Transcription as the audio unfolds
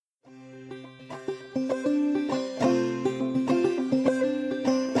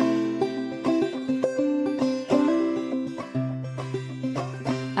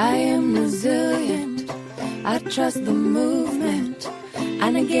trust the movement.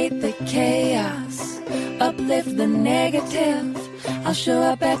 I negate the chaos, uplift the negative. I'll show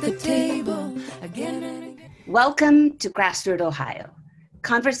up at the table again and again. Welcome to Grassroot Ohio,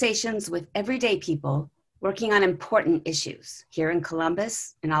 conversations with everyday people working on important issues here in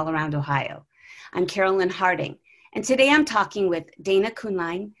Columbus and all around Ohio. I'm Carolyn Harding, and today I'm talking with Dana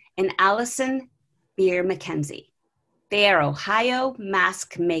Kuhnlein and Allison Beer McKenzie. They are Ohio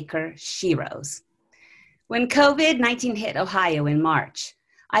mask maker sheroes. When COVID-19 hit Ohio in March,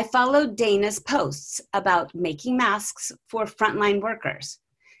 I followed Dana's posts about making masks for frontline workers.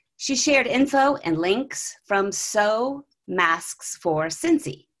 She shared info and links from Sew Masks for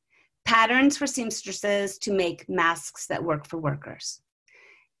Cincy, patterns for seamstresses to make masks that work for workers.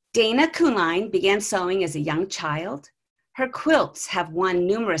 Dana Kuhnlein began sewing as a young child. Her quilts have won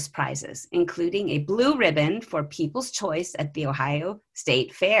numerous prizes, including a blue ribbon for People's Choice at the Ohio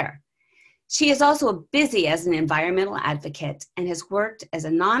State Fair. She is also busy as an environmental advocate and has worked as a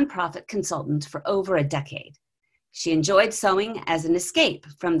nonprofit consultant for over a decade. She enjoyed sewing as an escape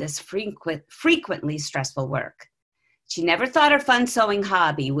from this frequently stressful work. She never thought her fun sewing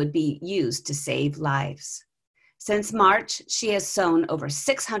hobby would be used to save lives. Since March, she has sewn over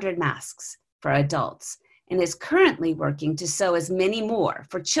 600 masks for adults and is currently working to sew as many more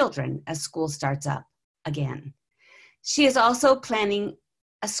for children as school starts up again. She is also planning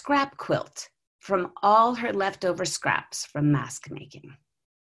a scrap quilt from all her leftover scraps from mask making.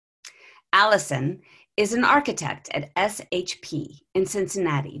 Allison is an architect at SHP in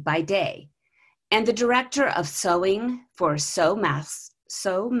Cincinnati by day and the director of sewing for Sew Masks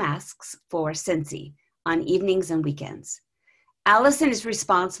for Cincy on evenings and weekends. Allison is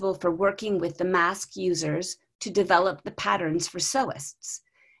responsible for working with the mask users to develop the patterns for sewists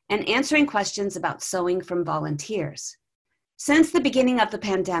and answering questions about sewing from volunteers. Since the beginning of the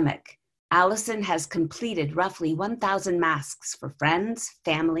pandemic, Allison has completed roughly 1,000 masks for friends,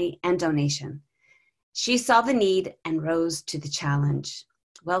 family, and donation. She saw the need and rose to the challenge.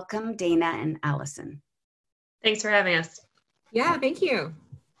 Welcome, Dana and Allison. Thanks for having us. Yeah, thank you.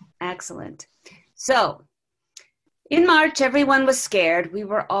 Excellent. So, in March, everyone was scared. We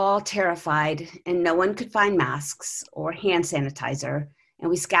were all terrified, and no one could find masks or hand sanitizer. And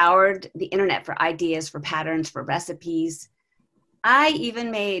we scoured the internet for ideas, for patterns, for recipes. I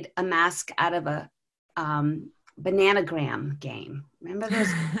even made a mask out of a bananagram game. Remember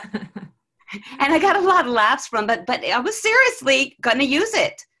those? And I got a lot of laughs from, but I was seriously going to use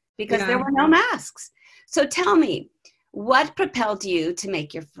it because there were no masks. So tell me, what propelled you to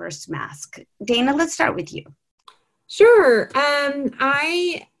make your first mask? Dana, let's start with you. Sure.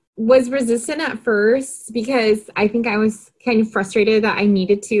 I was resistant at first because I think I was kind of frustrated that I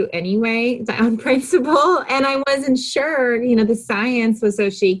needed to anyway, on principle. And I wasn't sure, the science was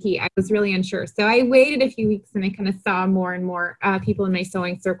so shaky. I was really unsure. So I waited a few weeks and I kind of saw more and more people in my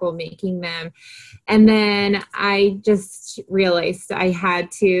sewing circle making them. And then I just realized I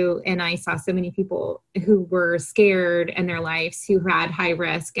had to, and I saw so many people who were scared in their lives, who had high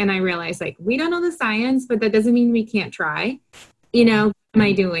risk. And I realized we don't know the science, but that doesn't mean we can't try. What am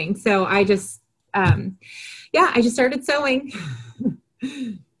I doing? So I just, I just started sewing.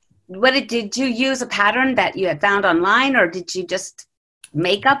 Did you use a pattern that you had found online, or did you just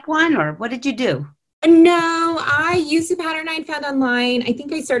make up one, or what did you do? No, I used a pattern I'd found online. I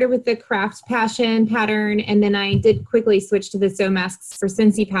think I started with the Craft Passion pattern, and then I did quickly switch to the Sew Masks for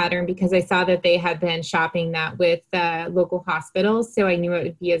Cincy pattern because I saw that they had been shopping that with local hospitals, so I knew it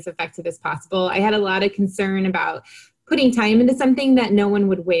would be as effective as possible. I had a lot of concern about putting time into something that no one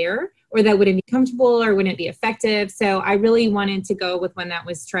would wear or that wouldn't be comfortable or wouldn't be effective. So I really wanted to go with one that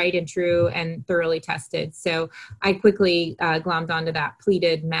was tried and true and thoroughly tested. So I quickly glommed onto that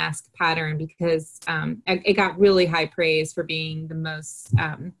pleated mask pattern because it got really high praise for being the most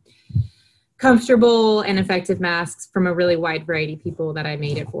comfortable and effective masks from a really wide variety of people that I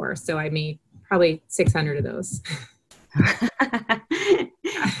made it for. So I made probably 600 of those.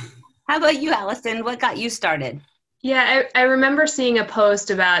 How about you, Allison? What got you started? Yeah, I remember seeing a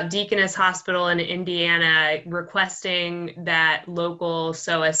post about Deaconess Hospital in Indiana requesting that local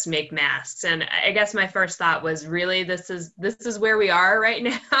sewists make masks. And I guess my first thought was, really, this is where we are right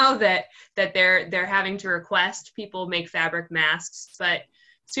now, that they're having to request people make fabric masks. But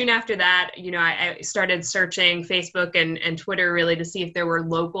soon after that, I started searching Facebook and Twitter really to see if there were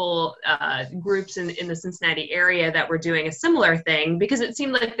local groups in the Cincinnati area that were doing a similar thing, because it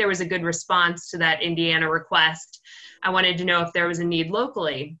seemed like there was a good response to that Indiana request. I wanted to know if there was a need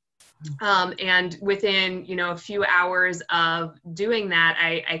locally. And within, a few hours of doing that,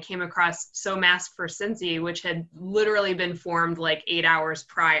 I came across Sew Masks for Cincy, which had literally been formed 8 hours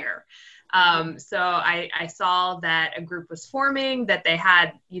prior. So I saw that a group was forming, that they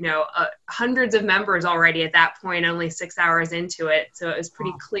had, hundreds of members already at that point, only 6 hours into it. So it was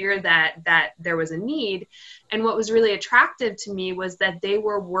pretty clear that there was a need. And what was really attractive to me was that they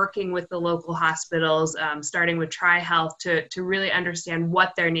were working with the local hospitals, starting with TriHealth, to really understand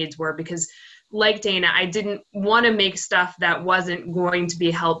what their needs were, because like Dana, I didn't want to make stuff that wasn't going to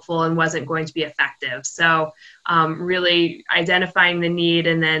be helpful and wasn't going to be effective. So really identifying the need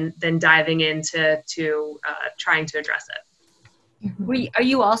and then diving into trying to address it.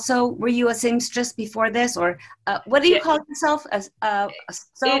 Were you a seamstress before this, or what do you call yourself? A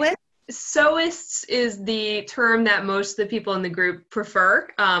sewist? Sewists is the term that most of the people in the group prefer.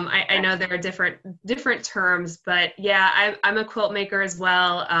 I know there are different terms, but yeah, I'm a quilt maker as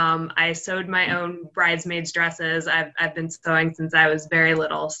well. I sewed my own bridesmaids' dresses. I've been sewing since I was very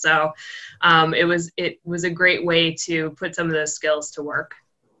little, so it was a great way to put some of those skills to work.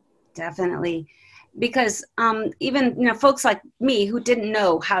 Definitely, because even folks like me who don't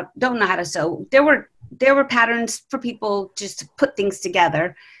know how to sew, there were patterns for people just to put things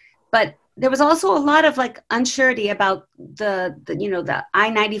together. But there was also a lot of unsurety about the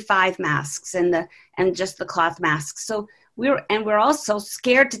I-95 masks and just the cloth masks. So we're also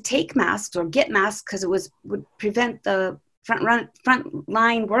scared to take masks or get masks because it would prevent the front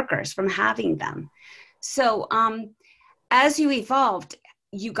line workers from having them. So as you evolved,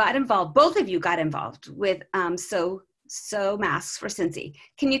 both of you got involved with sew masks for Cincy.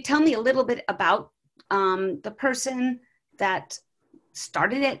 Can you tell me a little bit about the person that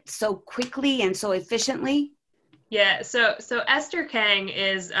started it so quickly and so efficiently? Yeah, so Esther Kang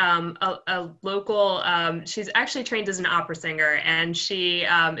is a local, she's actually trained as an opera singer, and she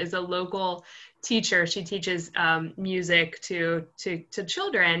is a local teacher. She teaches music to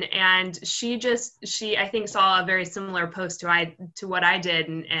children, and she I think saw a very similar post to what I did,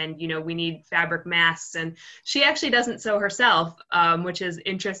 and we need fabric masks, and she actually doesn't sew herself, which is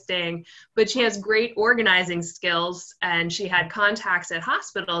interesting, but she has great organizing skills, and she had contacts at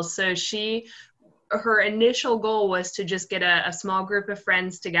hospitals. So her initial goal was to just get a small group of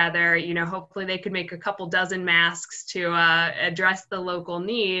friends together. Hopefully they could make a couple dozen masks to address the local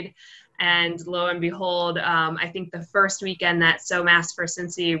need. And lo and behold, I think the first weekend that Sew Masks for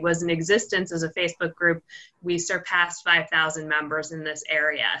Cincy was in existence as a Facebook group, we surpassed 5,000 members in this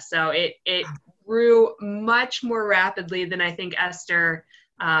area. So it grew much more rapidly than I think Esther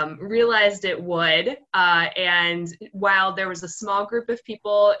realized it would. And while there was a small group of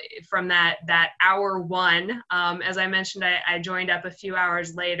people from that hour one, as I mentioned, I joined up a few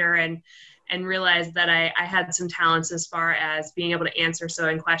hours later and realized that I had some talents as far as being able to answer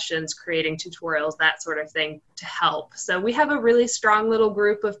sewing questions, creating tutorials, that sort of thing to help. So we have a really strong little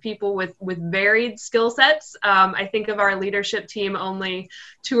group of people with varied skill sets. I think of our leadership team, only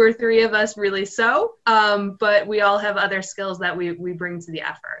 2 or 3 of us really sew, but we all have other skills that we bring to the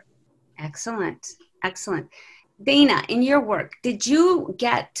effort. Excellent. Excellent. Dana, in your work, did you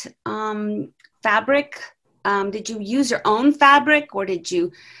get fabric? Did you use your own fabric, or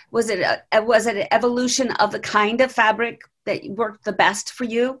was it an evolution of the kind of fabric that worked the best for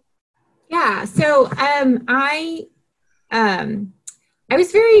you? Yeah. So I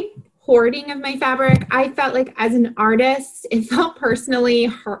was very hoarding of my fabric. I felt like as an artist, it felt personally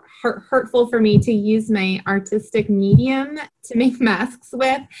hurtful for me to use my artistic medium to make masks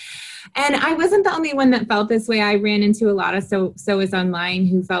with. And I wasn't the only one that felt this way. I ran into a lot of sewers online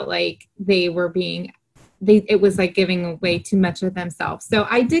who felt like they were it was like giving away too much of themselves. So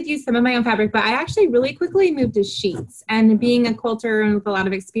I did use some of my own fabric, but I actually really quickly moved to sheets. And being a quilter and with a lot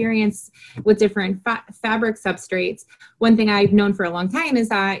of experience with different fabric substrates, one thing I've known for a long time is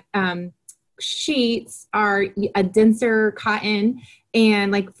that sheets are a denser cotton.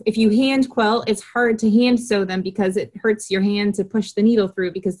 And if you hand quilt, it's hard to hand sew them because it hurts your hand to push the needle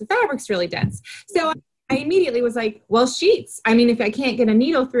through because the fabric's really dense. So I immediately was like, well, sheets. I mean, if I can't get a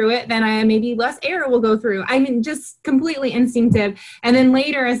needle through it, then maybe less air will go through. I mean, just completely instinctive. And then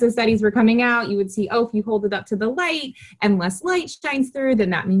later, as the studies were coming out, you would see, if you hold it up to the light and less light shines through, then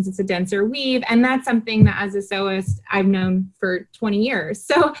that means it's a denser weave. And that's something that as a sewist, I've known for 20 years.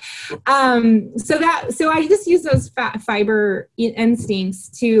 So I just use those fiber instincts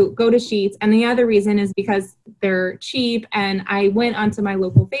to go to sheets. And the other reason is because they're cheap. And I went onto my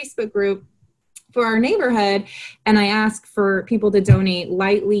local Facebook group for our neighborhood, and I asked for people to donate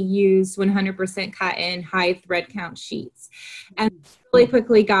lightly used 100% cotton high thread count sheets, and really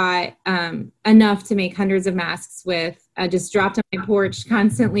quickly got enough to make hundreds of masks with. I just dropped on my porch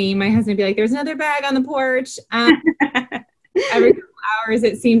constantly. My husband would be like, there's another bag on the porch. Every couple hours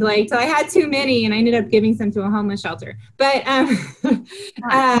it seemed like, till I had too many and I ended up giving some to a homeless shelter. But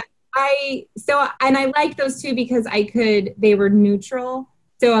I like those two because they were neutral.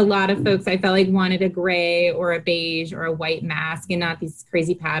 So a lot of folks I felt like wanted a gray or a beige or a white mask and not these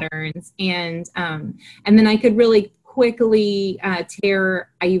crazy patterns. And then I could really quickly tear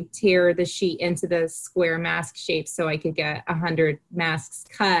the sheet into the square mask shape so I could get 100 masks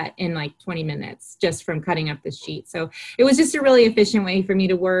cut in like 20 minutes just from cutting up the sheet. So it was just a really efficient way for me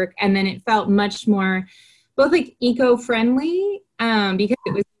to work. And then it felt much more both like eco-friendly because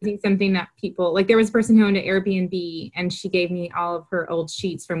it was using something that people, like there was a person who owned an Airbnb and she gave me all of her old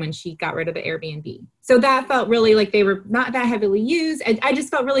sheets from when she got rid of the Airbnb. So that felt really like they were not that heavily used. And I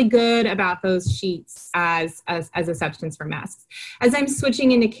just felt really good about those sheets as a substance for masks. As I'm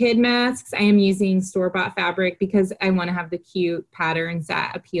switching into kid masks, I am using store-bought fabric because I want to have the cute patterns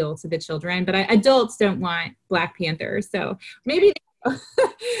that appeal to the children. But adults don't want Black Panther. So maybe so,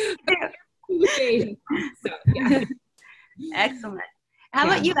 yeah. Excellent. How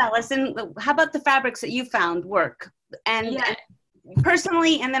about you, Allison? How about the fabrics that you found work and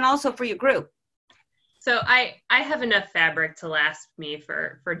personally, and then also for your group? So I have enough fabric to last me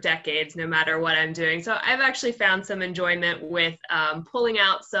for decades, no matter what I'm doing. So I've actually found some enjoyment with pulling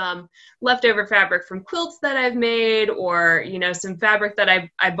out some leftover fabric from quilts that I've made, or some fabric that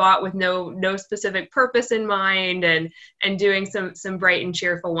I bought with no specific purpose in mind, and doing some bright and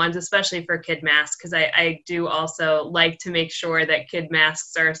cheerful ones, especially for kid masks, because I do also like to make sure that kid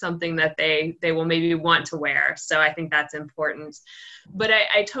masks are something that they will maybe want to wear. So I think that's important. But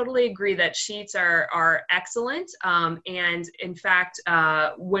I totally agree that sheets are excellent. And in fact,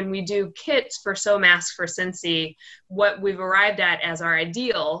 when we do kits for Sew Masks for Scentsy, what we've arrived at as our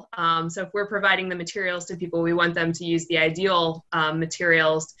ideal, so if we're providing the materials to people, we want them to use the ideal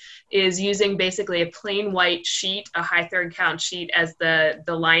materials, is using basically a plain white sheet, a high thread count sheet as the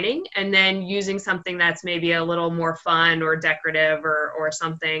lining, and then using something that's maybe a little more fun or decorative or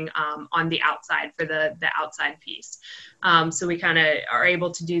something on the outside for the outside piece. So we kind of are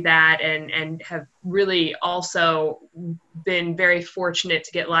able to do that and have really also been very fortunate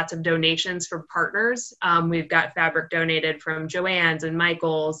to get lots of donations from partners. We've got fabric donated from Joann's and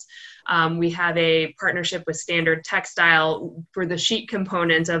Michael's. We have a partnership with Standard Textile for the sheet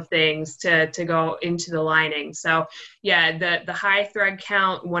components of things to go into the lining. So yeah, the high thread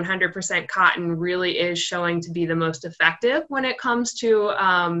count, 100% cotton really is showing to be the most effective when it comes to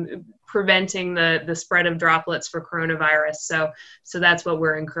preventing the spread of droplets for coronavirus. So that's what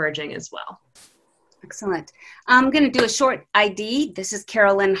we're encouraging as well. Excellent. I'm going to do a short ID. This is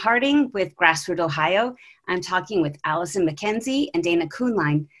Carolyn Harding with Grassroot Ohio. I'm talking with Allison McKenzie and Dana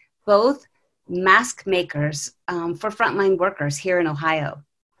Kuhnlein, both mask makers for frontline workers here in Ohio.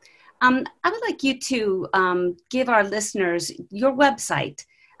 I would like you to give our listeners your website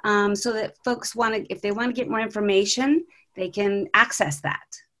so that folks if they want to get more information, they can access that.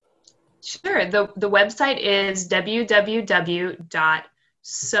 Sure. The website is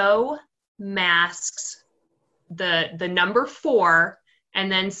www.sewmasks, the number 4,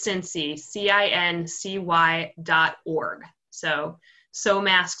 and then Scentsy, CINCY.org. So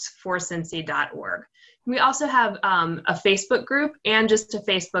sewmasksforscentsy.org. We also have a Facebook group and just a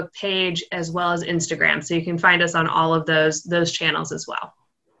Facebook page as well as Instagram. So you can find us on all of those channels as well.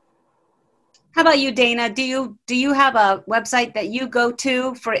 How about you, Dana? Do you have a website that you go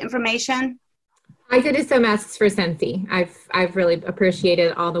to for information? I go to Sew Masks for Scentsy. I've really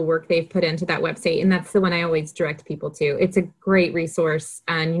appreciated all the work they've put into that website, and that's the one I always direct people to. It's a great resource,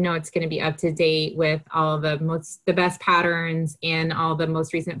 and it's going to be up to date with all the best patterns and all the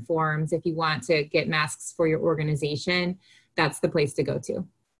most recent forms. If you want to get masks for your organization, that's the place to go to.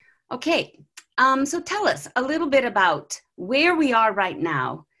 Okay, so tell us a little bit about where we are right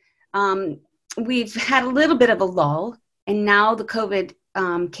now. We've had a little bit of a lull, and now the COVID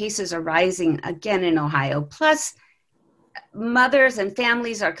cases are rising again in Ohio. Plus, mothers and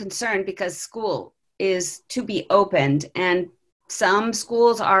families are concerned because school is to be opened, and some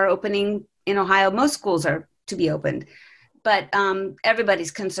schools are opening in Ohio. Most schools are to be opened, but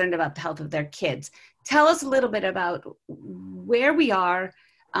everybody's concerned about the health of their kids. Tell us a little bit about where we are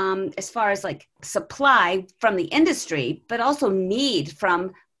as far as like supply from the industry, but also need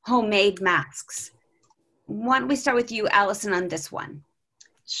from homemade masks. Why don't we start with you, Allison, on this one?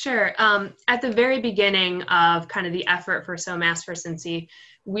 Sure. At the very beginning of kind of the effort for Sew Masks for Scentsy,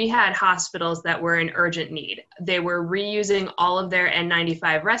 we had hospitals that were in urgent need. They were reusing all of their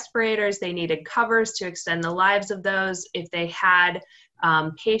N95 respirators. They needed covers to extend the lives of those. If they had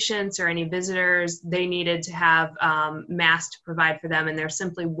patients or any visitors, they needed to have masks to provide for them, and there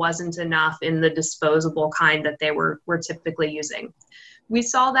simply wasn't enough in the disposable kind that they were typically using. We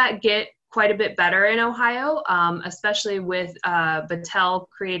saw that get quite a bit better in Ohio, especially with Battelle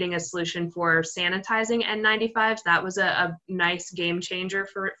creating a solution for sanitizing N95s. That was a nice game changer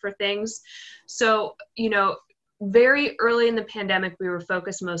for things. So, very early in the pandemic, we were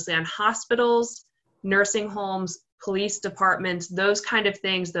focused mostly on hospitals, nursing homes, police departments, those kind of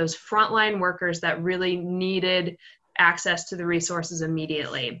things, those frontline workers that really needed access to the resources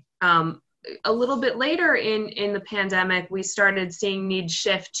immediately. A little bit later in the pandemic, we started seeing needs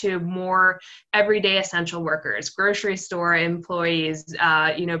shift to more everyday essential workers, grocery store employees,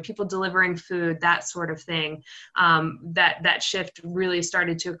 people delivering food, that sort of thing. That shift really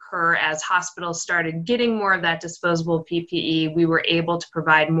started to occur as hospitals started getting more of that disposable PPE. We were able to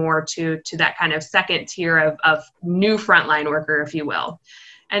provide more to that kind of second tier of new frontline worker, if you will.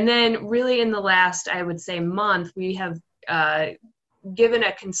 And then really in the last, I would say, month, we have given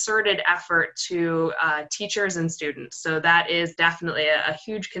a concerted effort to teachers and students. So that is definitely a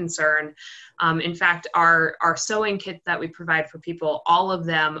huge concern. In fact, our sewing kits that we provide for people, all of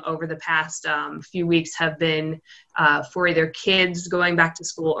them over the past few weeks have been for either kids going back to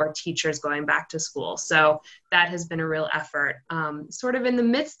school or teachers going back to school. So that has been a real effort. Sort of in the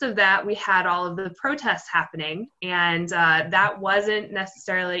midst of that, we had all of the protests happening, and that wasn't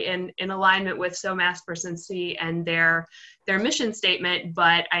necessarily in alignment with Sew Masks for Cincy and their mission statement,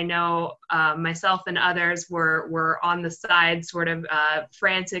 but I know myself and others were on the side sort of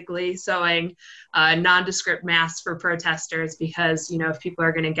frantically sewing nondescript masks for protesters because, if people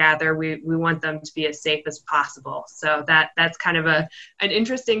are going to gather, we want them to be as safe as possible. So that's kind of an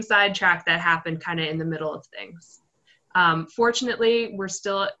interesting sidetrack that happened kind of in the middle of things. Fortunately, we're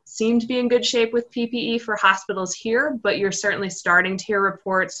still seem to be in good shape with PPE for hospitals here, but you're certainly starting to hear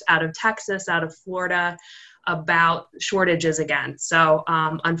reports out of Texas, out of Florida, about shortages again. So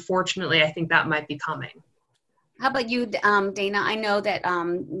unfortunately, I think that might be coming. How about you, Dana? I know that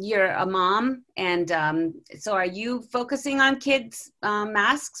you're a mom, and so are you focusing on kids'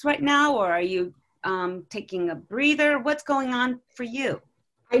 masks right now, or are you taking a breather? What's going on for you?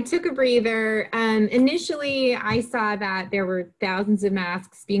 I took a breather. Initially, I saw that there were thousands of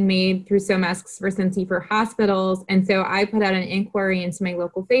masks being made through Sew Masks for Cincy for hospitals, and so I put out an inquiry into my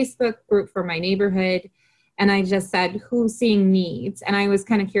local Facebook group for my neighborhood. And I just said, who's seeing needs? And I was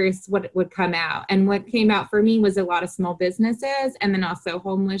kind of curious what would come out. And what came out for me was a lot of small businesses and then also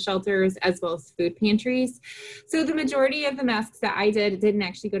homeless shelters as well as food pantries. So the majority of the masks that I didn't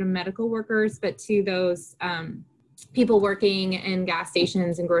actually go to medical workers, but to those people working in gas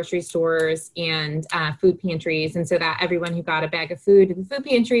stations and grocery stores and food pantries. And so that everyone who got a bag of food at the food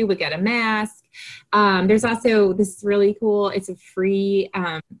pantry would get a mask. There's also this really cool, it's a free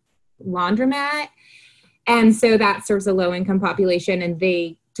laundromat. And so that serves a low-income population, and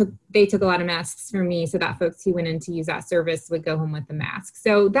they took a lot of masks from me so that folks who went in to use that service would go home with the mask.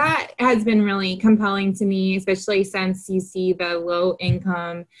 So that has been really compelling to me, especially since you see the low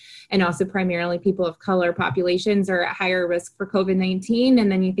income and also primarily people of color populations are at higher risk for COVID-19.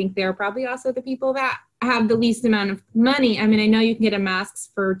 And then you think they're probably also the people that have the least amount of money. I mean, I know you can get a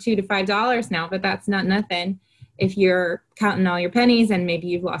mask for $2 to $5 now, but that's not nothing if you're counting all your pennies and maybe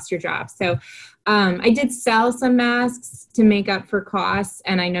you've lost your job. So I did sell some masks to make up for costs,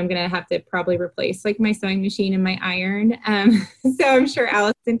 and I know I'm going to have to probably replace like my sewing machine and my iron. So I'm sure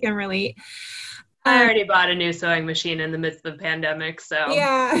Allison can relate. I already bought a new sewing machine in the midst of the pandemic, so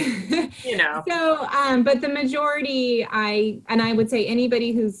yeah, So, but the majority, I would say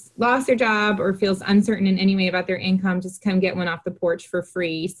anybody who's lost their job or feels uncertain in any way about their income, just come get one off the porch for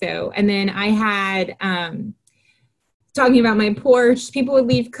free. So, and then I had, talking about my porch, people would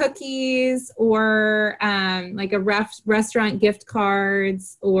leave cookies or like a restaurant gift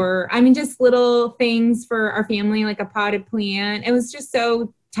cards, or just little things for our family, like a potted plant. It was just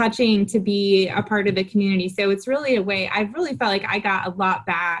so touching to be a part of the community. So it's really a way, I really felt like I got a lot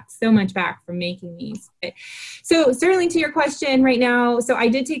back, so much back from making these. So certainly to your question right now, so I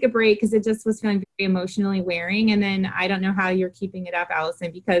did take a break because it just was feeling very emotionally wearing. And then I don't know how you're keeping it up,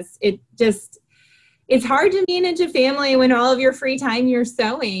 Allison, because it's hard to manage a family when all of your free time you're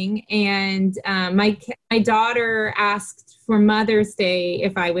sewing. And my daughter asked for Mother's Day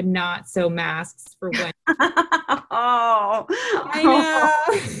if I would not sew masks for women. Oh, I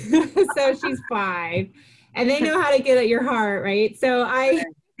know. So she's 5, and they know how to get at your heart, right? So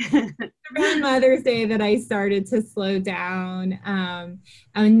around Mother's Day that I started to slow down.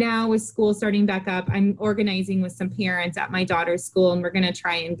 And now with school starting back up, I'm organizing with some parents at my daughter's school, and we're going to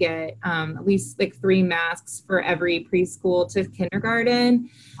try and get at least like 3 masks for every preschool to kindergarten.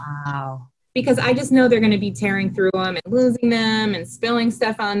 Wow. Because I just know they're going to be tearing through them and losing them and spilling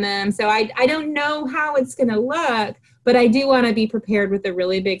stuff on them. So I don't know how it's going to look, but I do want to be prepared with a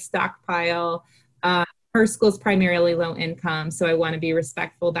really big stockpile. Her school's primarily low income, so I want to be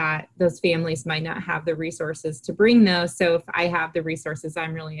respectful that those families might not have the resources to bring those. So if I have the resources,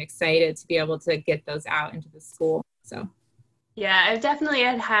 I'm really excited to be able to get those out into the school. So. Yeah, I've definitely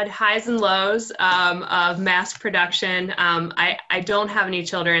had highs and lows of mask production. I don't have any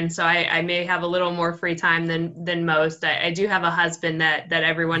children, so I may have a little more free time than most. I do have a husband that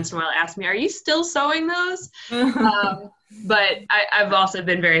every once in a while asks me, "Are you still sewing those?" But I've also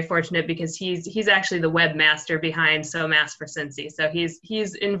been very fortunate because he's actually the webmaster behind Sew Masks for Cincy, so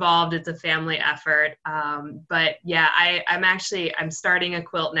he's involved. It's a family effort. But yeah, I'm starting a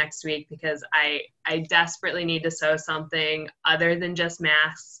quilt next week because I desperately need to sew something other than just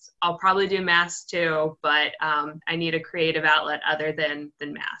masks. I'll probably do masks too, but I need a creative outlet other than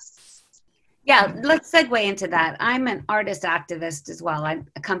masks. Yeah, let's segue into that. I'm an artist activist as well. I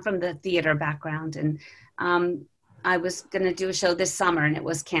come from the theater background, and I was going to do a show this summer and it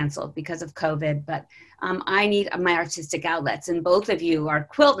was canceled because of COVID, but I need my artistic outlets, and both of you are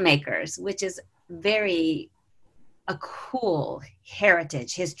quilt makers, which is a cool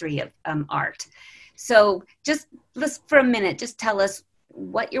heritage history of art. So let's for a minute, just tell us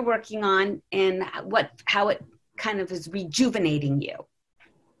what you're working on and how it kind of is rejuvenating you.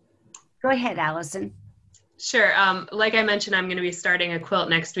 Go ahead, Allison. Sure. Like I mentioned, I'm going to be starting a quilt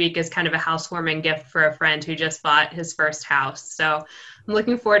next week as kind of a housewarming gift for a friend who just bought his first house. So I'm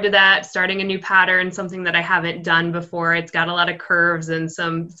looking forward to that, starting a new pattern, something that I haven't done before. It's got a lot of curves and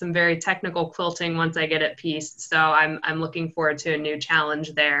some very technical quilting once I get it pieced. So I'm looking forward to a new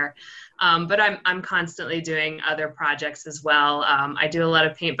challenge there. But I'm constantly doing other projects as well. I do a lot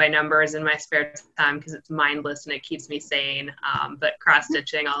of paint by numbers in my spare time because it's mindless and it keeps me sane, but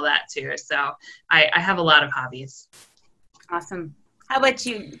cross-stitching, all that too. So I have a lot of hobbies. Awesome. How about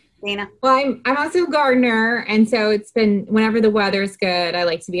you, Dana? Well, I'm also a gardener, and so it's been, whenever the weather's good, I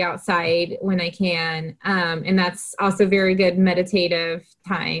like to be outside when I can, and that's also very good meditative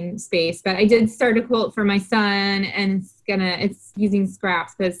time space. But I did start a quilt for my son, and it's using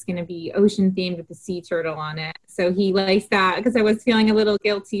scraps, but it's gonna be ocean themed with the sea turtle on it. So he likes that because I was feeling a little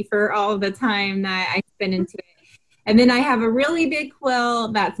guilty for all the time that I spent into it. And then I have a really big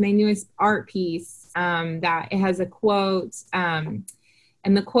quilt that's my newest art piece, that it has a quote.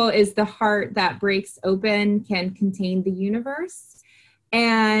 And the quote is, "The heart that breaks open can contain the universe."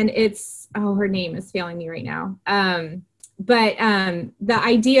 And it's, her name is failing me right now. But the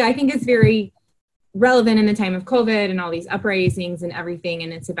idea, I think, is very relevant in the time of COVID and all these uprisings and everything.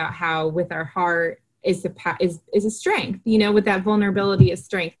 And it's about how with our heart is a strength, with that vulnerability is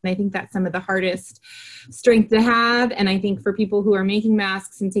strength. And I think that's some of the hardest strength to have. And I think for people who are making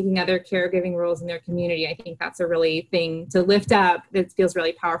masks and taking other caregiving roles in their community, I think that's a really thing to lift up that feels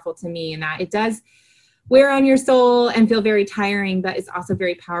really powerful to me, and that it does wear on your soul and feel very tiring, but it's also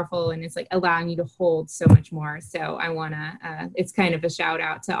very powerful, and it's like allowing you to hold so much more. So I want to, it's kind of a shout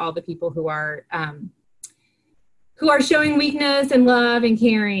out to all the people who are showing weakness and love and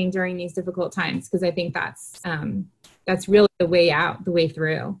caring during these difficult times, because I think that's really the way out, the way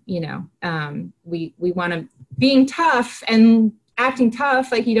through. We want to, being tough and acting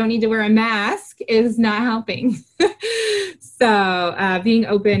tough like you don't need to wear a mask is not helping. So being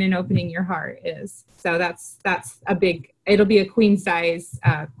open and opening your heart is. So that's it'll be a queen size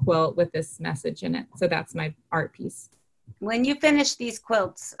quilt with this message in it. So that's my art piece. When you finish these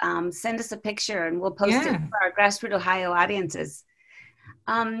quilts, send us a picture and we'll post it for our Grassroot Ohio audiences.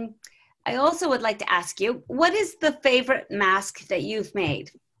 I also would like to ask you, what is the favorite mask that you've made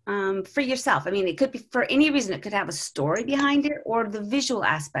for yourself? I mean, it could be for any reason. It could have a story behind it or the visual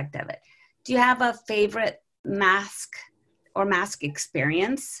aspect of it. Do you have a favorite mask or mask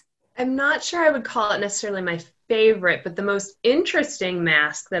experience? I'm not sure I would call it necessarily my favorite, but the most interesting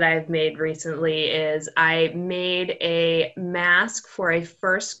mask that I've made recently is I made a mask for a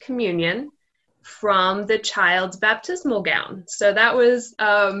first communion from the child's baptismal gown. So that was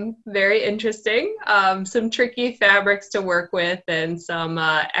very interesting. Some tricky fabrics to work with and some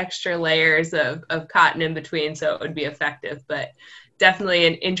extra layers of cotton in between so it would be effective, but definitely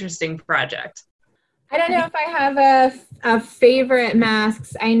an interesting project. I don't know if I have a favorite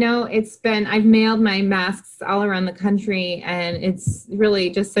masks. I know I've mailed my masks all around the country, and it's really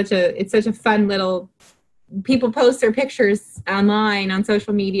just such a fun little, people post their pictures online on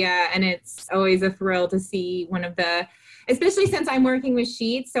social media, and it's always a thrill to see one of the, especially since I'm working with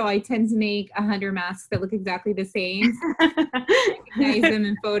sheets, so I tend to make 100 masks that look exactly the same. Recognize them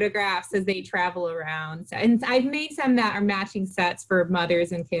in photographs as they travel around. And I've made some that are matching sets for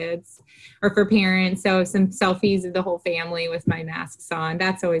mothers and kids or for parents. So some selfies of the whole family with my masks on.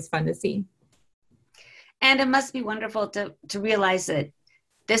 That's always fun to see. And it must be wonderful to realize that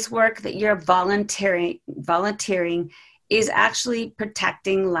this work that you're volunteering is actually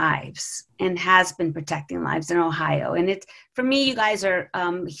protecting lives and has been protecting lives in Ohio. And it's, for me, you guys are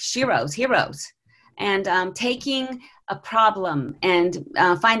heroes. And taking a problem and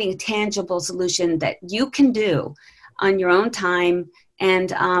finding a tangible solution that you can do on your own time.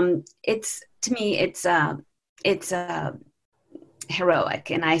 And it's, to me, it's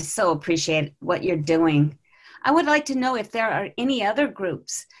heroic. And I so appreciate what you're doing. I would like to know if there are any other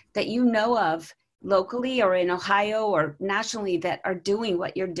groups that you know of locally or in Ohio or nationally that are doing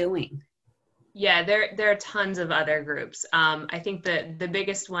what you're doing. Yeah, there are tons of other groups. I think that the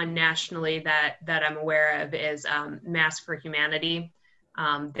biggest one nationally that I'm aware of is Masks for Humanity.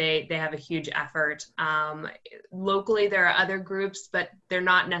 They have a huge effort. Locally, there are other groups, but they're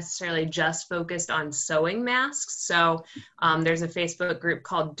not necessarily just focused on sewing masks. So there's a Facebook group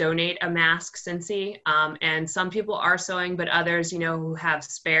called Donate a Mask Cincy, and some people are sewing, but others, who have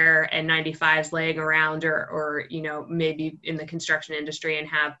spare N95s laying around, or maybe in the construction industry and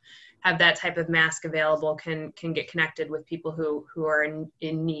have that type of mask available can get connected with people who are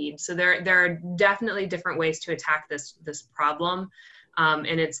in need. So there are definitely different ways to attack this problem.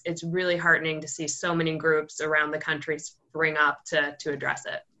 And it's really heartening to see so many groups around the country spring up to address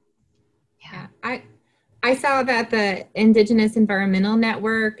it. Yeah, I saw that the Indigenous Environmental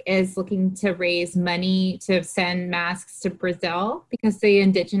Network is looking to raise money to send masks to Brazil because the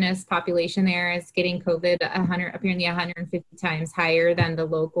indigenous population there is getting COVID 150 times higher than the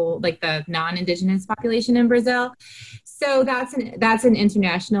local, like the non-indigenous population in Brazil. So that's an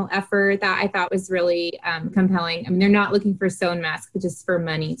international effort that I thought was really compelling. I mean, they're not looking for sewn masks, but just for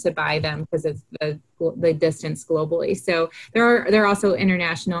money to buy them because of the distance globally. So there are also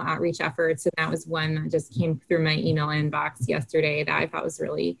international outreach efforts, and that was one that just came through my email inbox yesterday that I thought was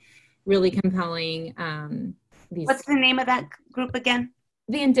really, really compelling. What's the name of that group again?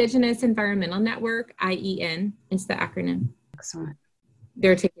 The Indigenous Environmental Network, IEN, is the acronym. Excellent.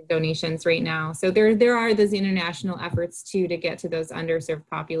 They're taking donations right now. So there are those international efforts too to get to those underserved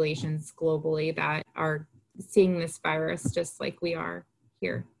populations globally that are seeing this virus just like we are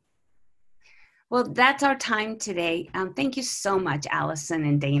here. Well, that's our time today. Thank you so much, Allison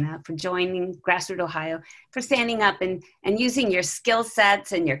and Dana, for joining Grassroots Ohio, for standing up and using your skill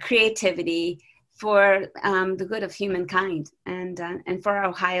sets and your creativity for the good of humankind and for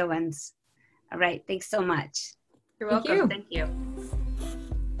Ohioans. All right. Thanks so much. You're welcome. Thank you.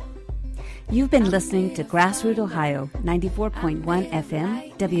 You've been listening to Grassroots Ohio, 94.1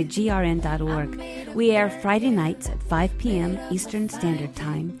 FM, WGRN.org. We air Friday nights at 5 p.m. Eastern Standard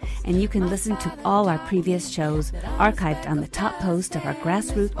Time, and you can listen to all our previous shows archived on the top post of our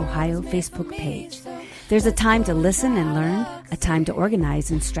Grassroots Ohio Facebook page. There's a time to listen and learn, a time to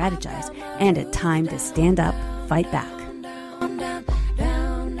organize and strategize, and a time to stand up, fight back.